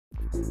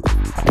You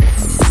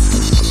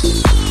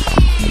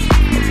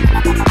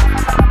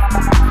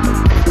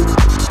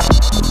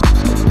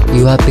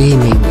are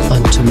beaming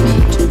onto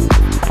me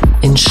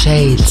in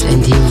shades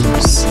and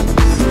hues,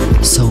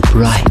 so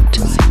bright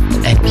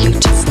and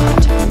beautiful.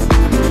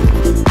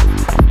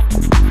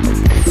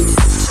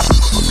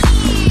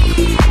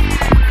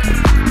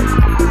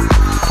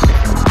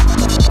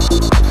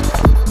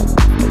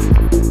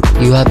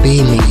 You are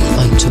beaming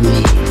onto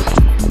me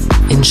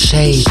in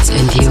shades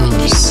and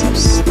hues,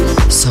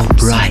 so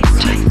bright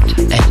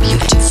and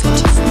beautiful.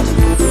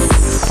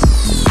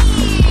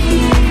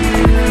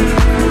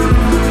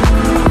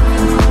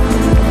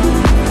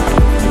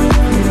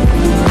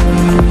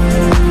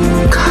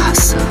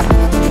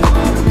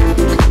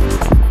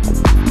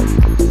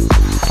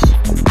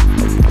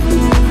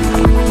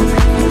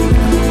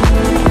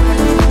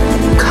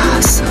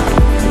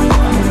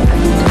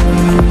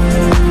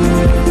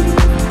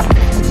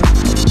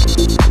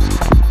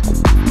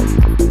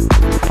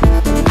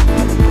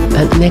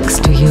 And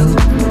next to you,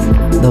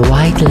 the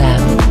white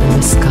lamp in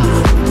the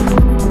sky.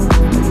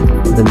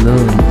 The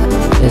moon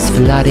is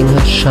flooding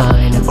her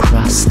shine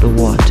across the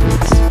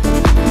waters,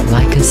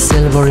 like a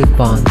silvery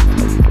bond,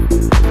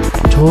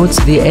 towards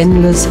the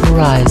endless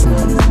horizon,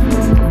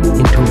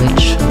 into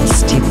which the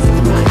steep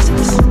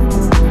rises.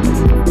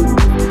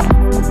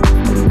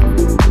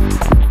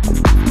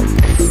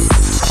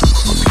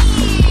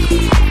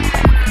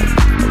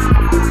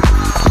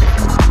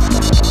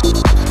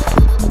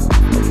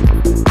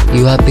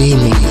 You are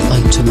beaming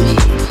onto me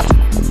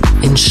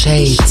in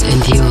shades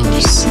and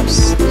hues,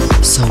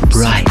 so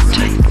bright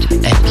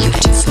and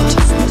beautiful.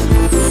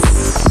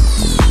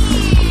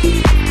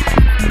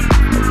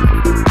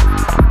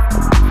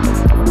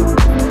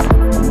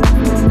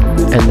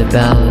 And the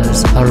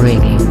bells are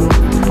ringing,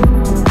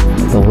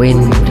 the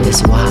wind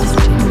is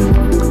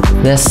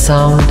wafting their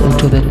sound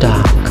into the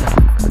dark.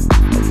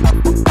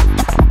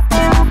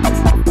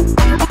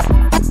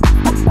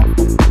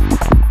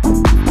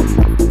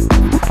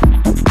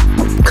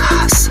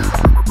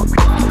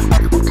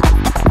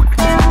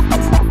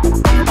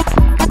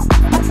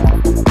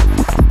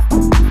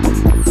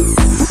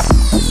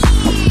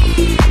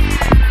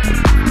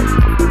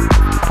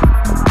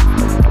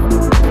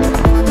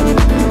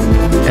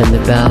 And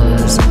the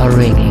bells are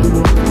ringing,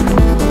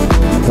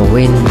 the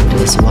wind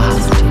is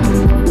wafting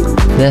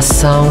their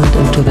sound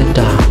into the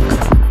dark.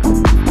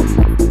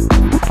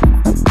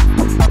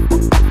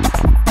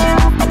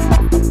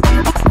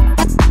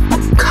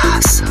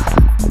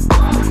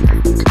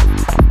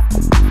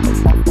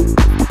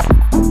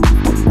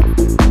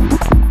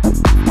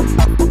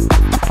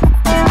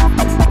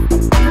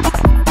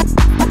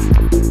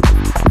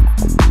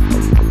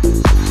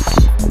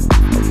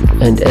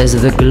 And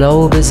as the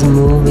globe is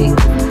moving,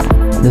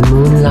 the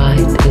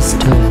moonlight is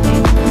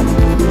turning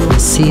the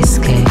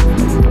seascape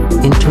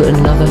into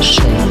another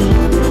shape.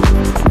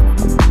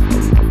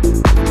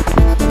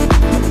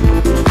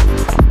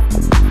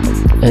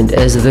 And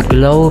as the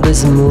globe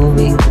is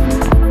moving,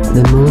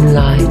 the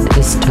moonlight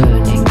is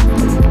turning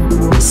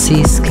the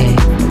seascape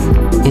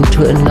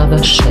into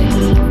another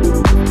shape.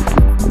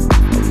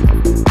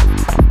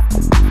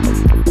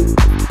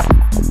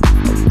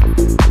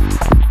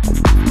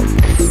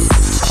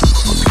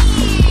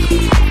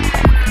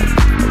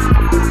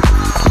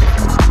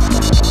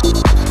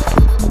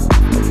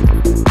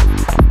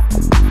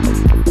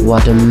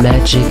 What a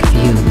magic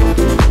view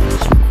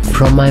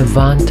from my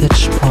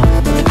vantage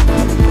point.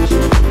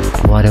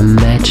 What a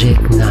magic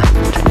night.